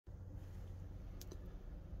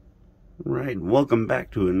Right, welcome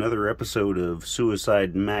back to another episode of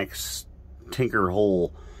Suicide Max Tinker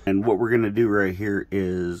Hole. And what we're going to do right here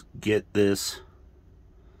is get this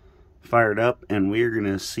fired up, and we're going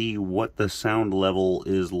to see what the sound level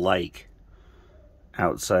is like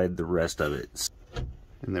outside the rest of it.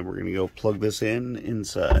 And then we're going to go plug this in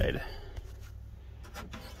inside.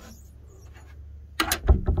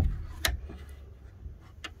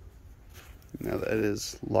 Now that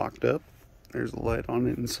is locked up. There's the light on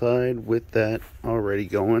inside with that already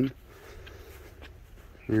going.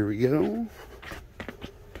 Here we go.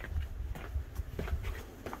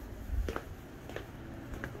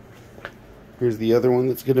 Here's the other one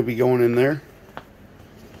that's going to be going in there.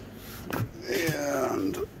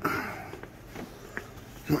 And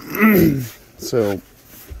so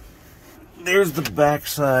there's the back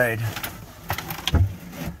side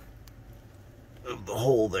of the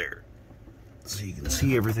hole there. So you can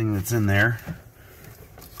see everything that's in there.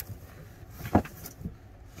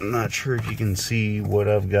 I'm not sure if you can see what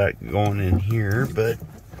I've got going in here, but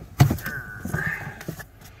right.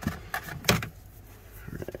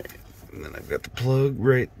 And then I've got the plug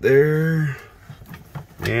right there,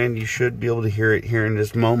 and you should be able to hear it here in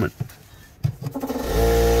just a moment.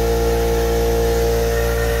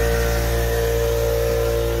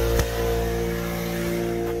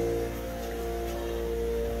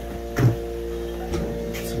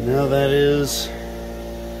 Now that is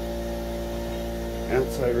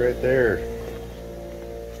outside right there.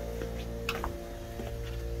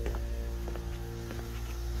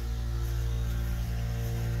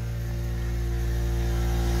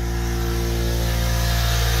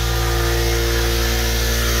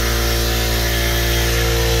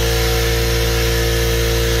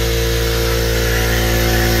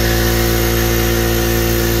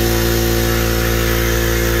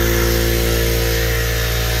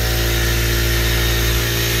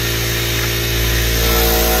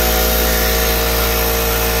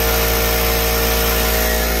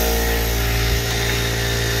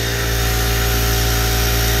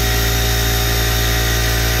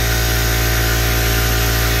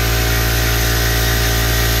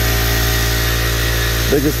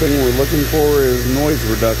 Biggest thing we're looking for is noise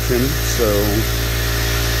reduction, so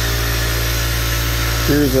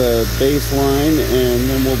here's a baseline, and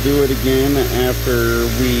then we'll do it again after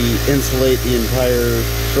we insulate the entire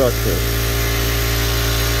structure.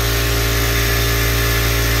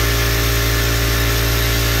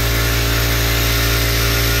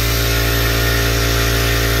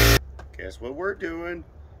 Guess what we're doing?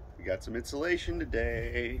 We got some insulation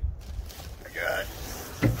today. I got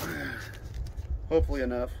hopefully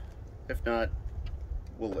enough. If not,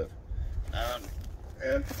 we'll live.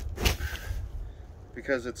 And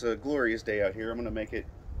because it's a glorious day out here, I'm going to make it,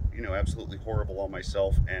 absolutely horrible on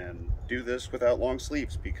myself and do this without long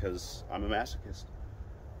sleeves because I'm a masochist.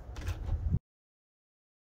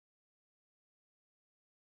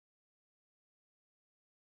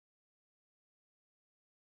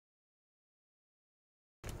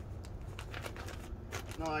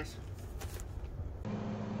 Nice.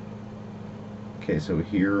 Okay, so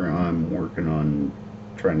here I'm working on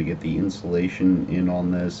trying to get the insulation in on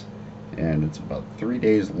this, and it's about 3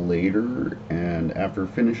 days later, and after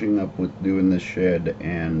finishing up with doing this shed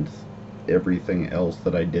and everything else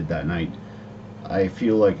that I did that night, I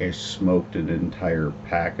feel like I smoked an entire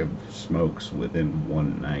pack of smokes within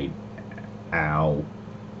one night. Ow.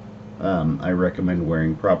 I recommend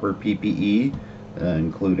wearing proper PPE,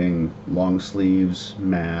 including long sleeves,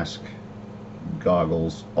 mask,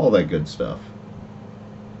 goggles, all that good stuff.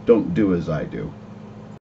 Don't do as I do.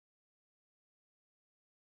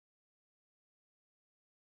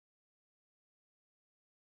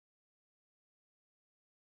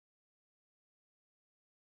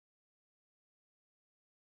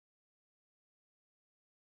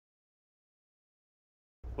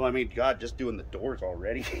 Well, I mean, God, just doing the doors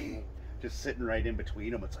already, just sitting right in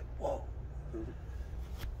between them, it's like, whoa.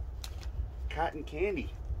 Cotton candy.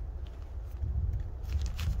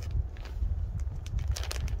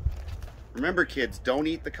 Remember, kids, don't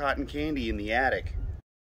eat the cotton candy in the attic.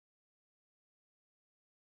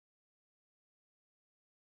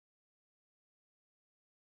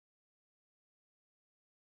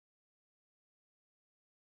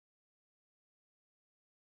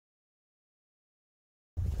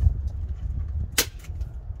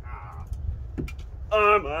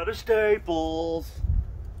 I'm out of staples.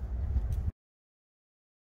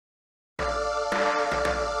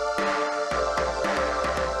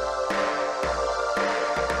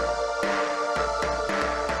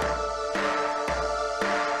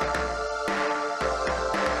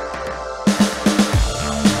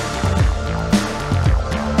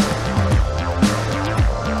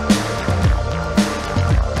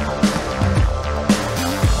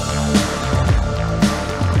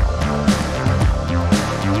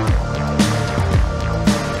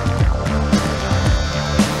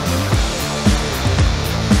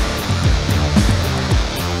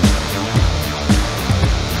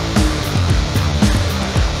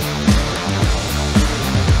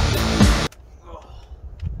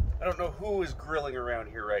 around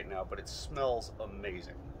here right now, but it smells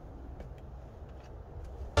amazing.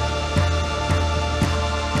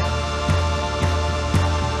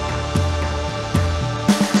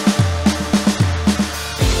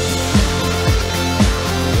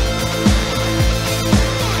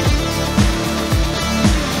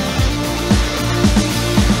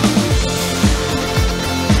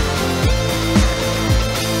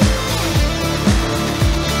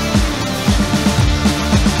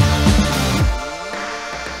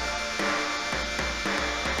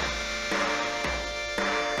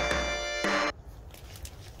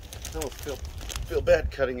 I don't feel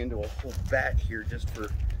bad cutting into a whole bat here just for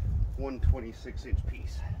one 26-inch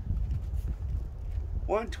piece.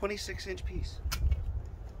 One 26-inch piece.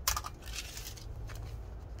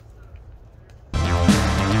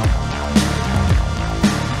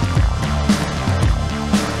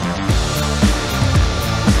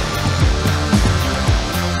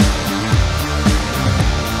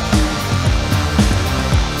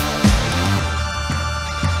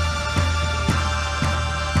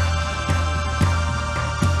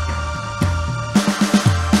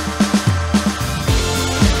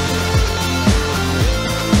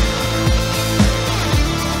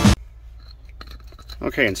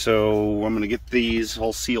 Okay, and so I'm going to get these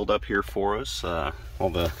all sealed up here for us. All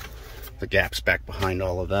the gaps back behind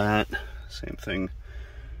all of that. Same thing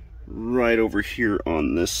right over here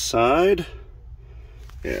on this side.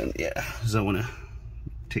 And yeah, because I want to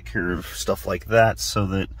take care of stuff like that so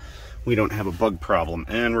that we don't have a bug problem.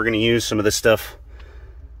 And we're going to use some of this stuff,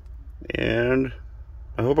 and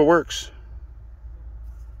I hope it works.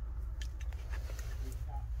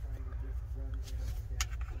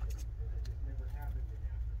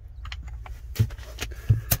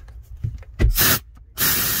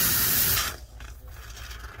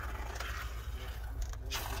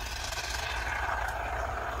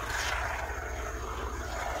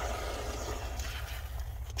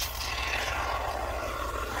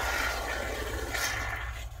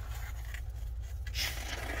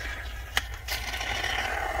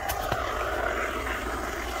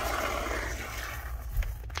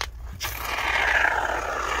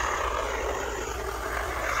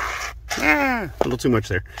 A little too much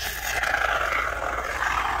there.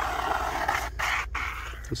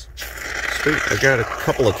 I got a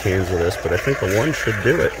couple of cans of this, but I think the one should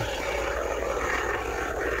do it.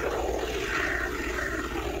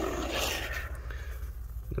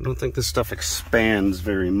 I don't think this stuff expands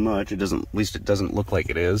very much. It doesn't, at least it doesn't look like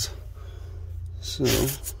it is. So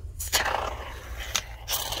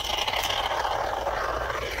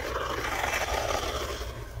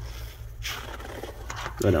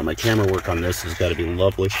I know my camera work on this has got to be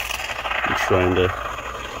lovely. I'm trying to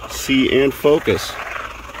see and focus.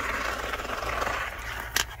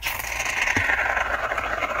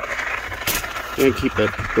 And keep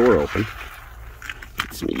that door open.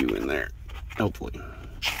 Get some of you in there, hopefully.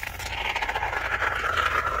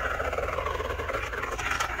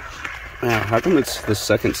 Now, how come it's the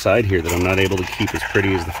second side here that I'm not able to keep as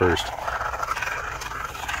pretty as the first?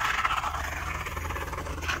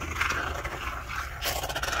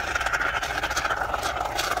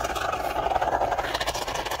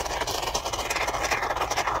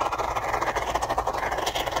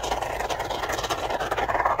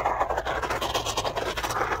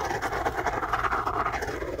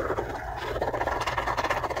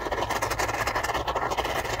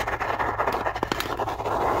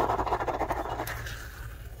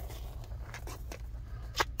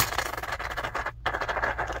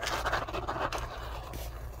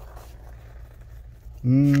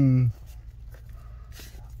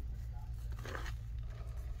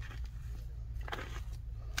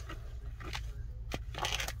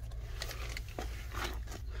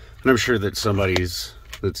 And I'm sure that somebody's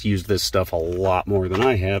that's used this stuff a lot more than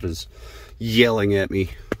I have is yelling at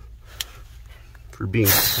me for being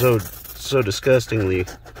so disgustingly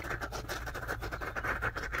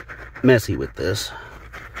messy with this.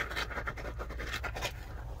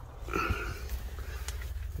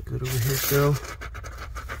 Good over here, Joe.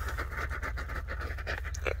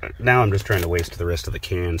 Now I'm just trying to waste the rest of the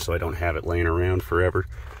can so I don't have it laying around forever.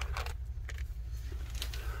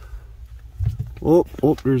 Oh,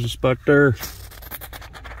 there's a spot there.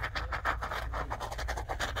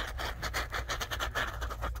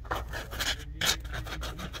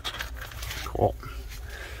 Cool.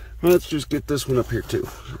 Let's just get this one up here too.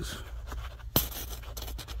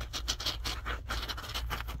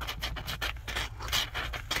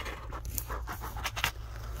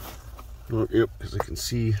 Oh, yep, because I can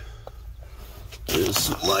see there's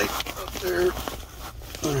some light up there.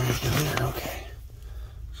 All right, down there, okay.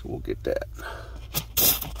 So we'll get that.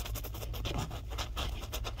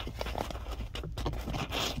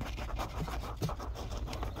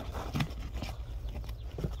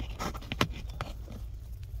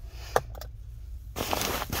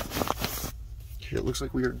 it looks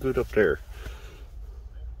like we are good up there.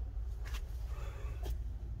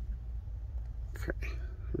 Okay,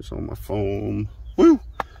 here's all my foam. Woo!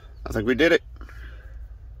 I think we did it.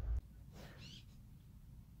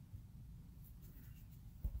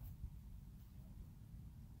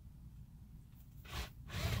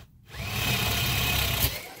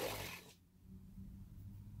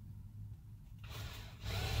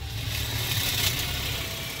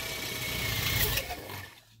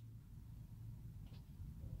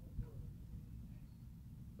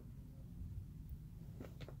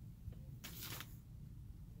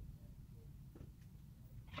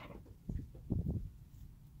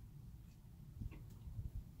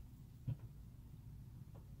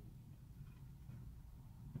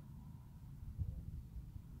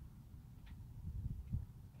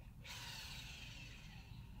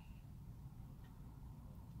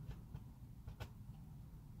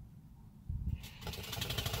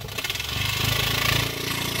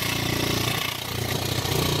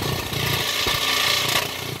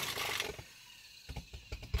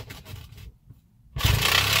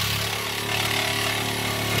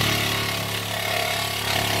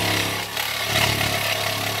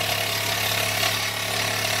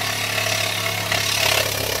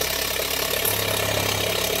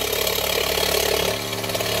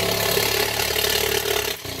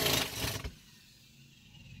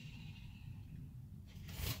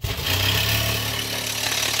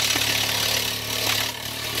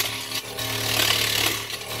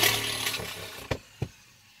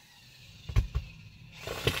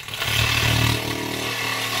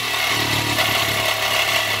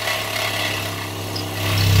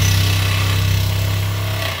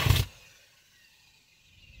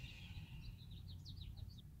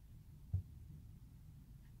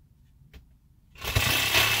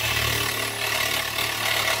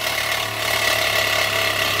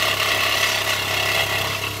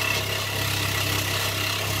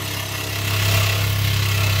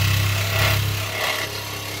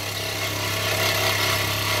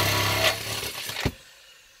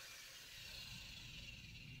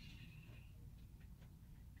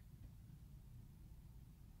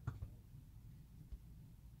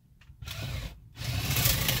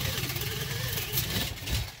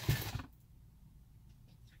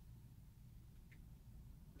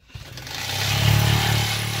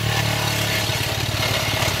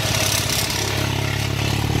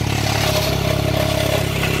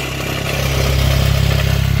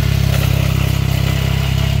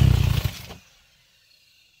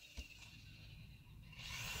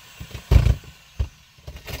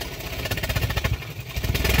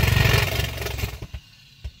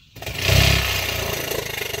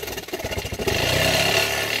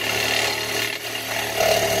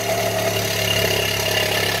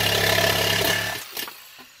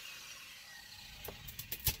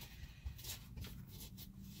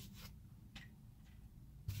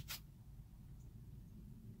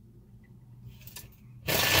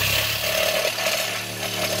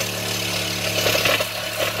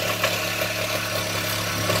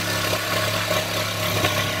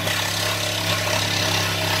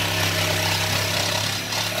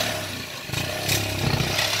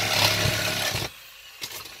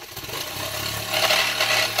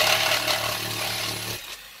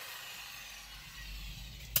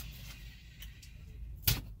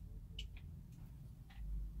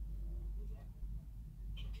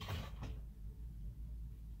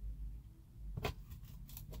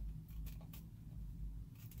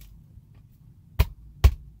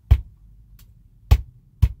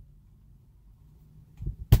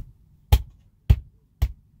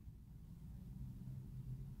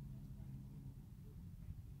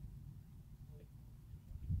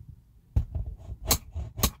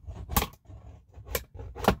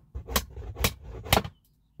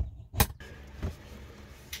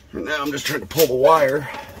 And now I'm just trying to pull the wire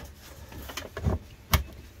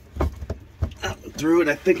out and through, and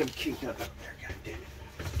I think I've kinked up out there. God damn it.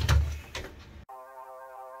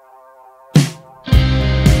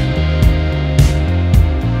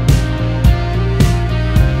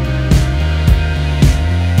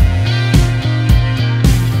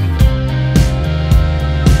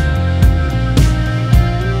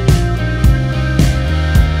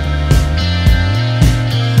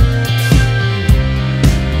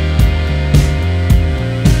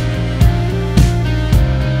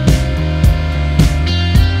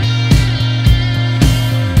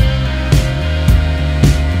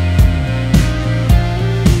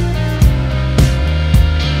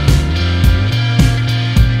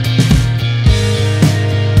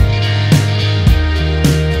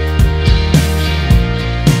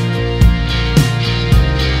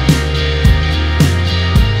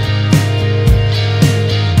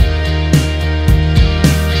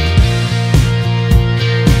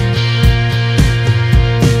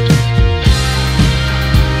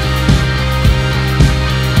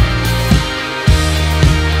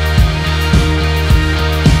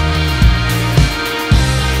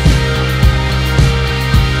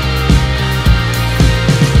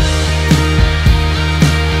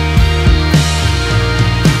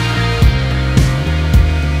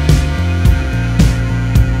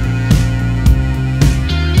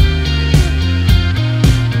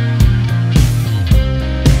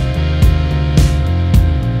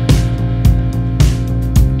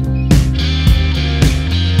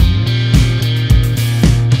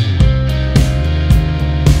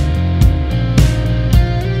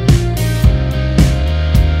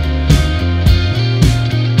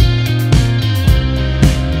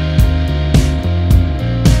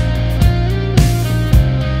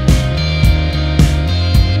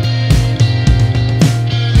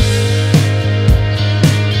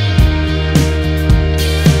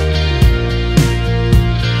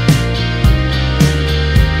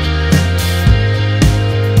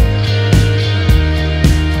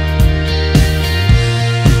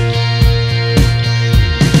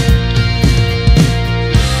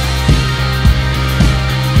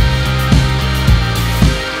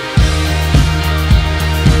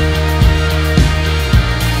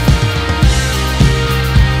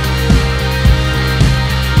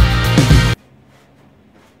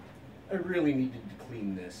 really needed to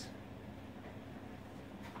clean this.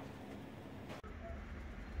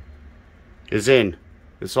 Is in.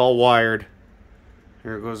 It's all wired.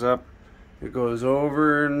 Here it goes up. It goes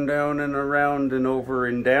over and down and around and over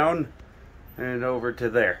and down and over to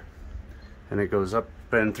there. And it goes up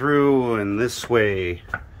and through and this way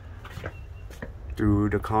through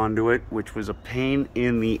the conduit, which was a pain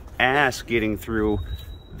in the ass getting through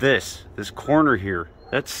this corner here.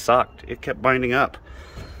 That sucked. It kept binding up.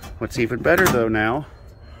 What's even better though now,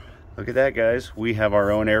 look at that, guys. We have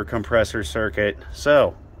our own air compressor circuit.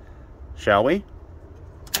 So, shall we?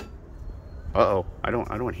 Uh-oh, I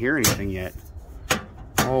don't hear anything yet.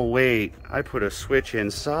 Oh wait, I put a switch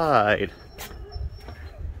inside.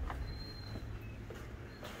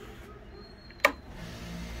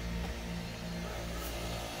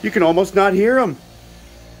 You can almost not hear them.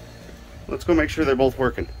 Let's go make sure they're both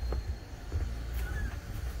working.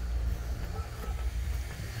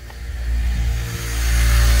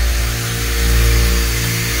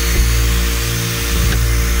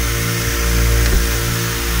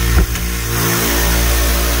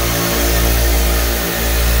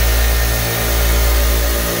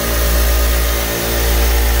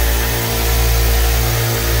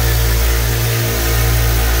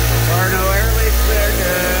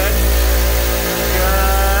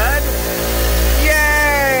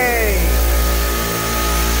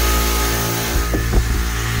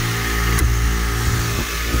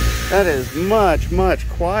 That is much, much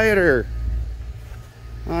quieter.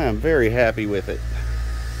 I am very happy with it.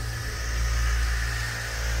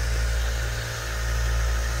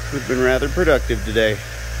 We've been rather productive today.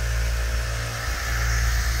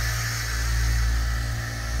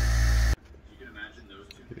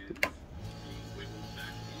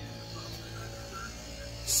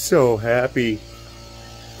 So happy.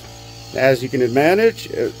 As you can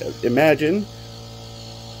imagine,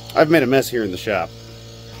 I've made a mess here in the shop.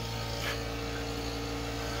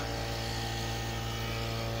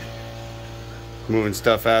 Moving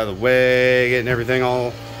stuff out of the way, getting everything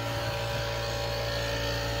all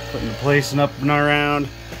put into place and up and around.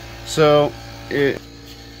 So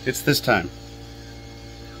it's this time.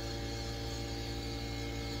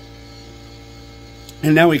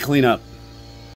 And now we clean up.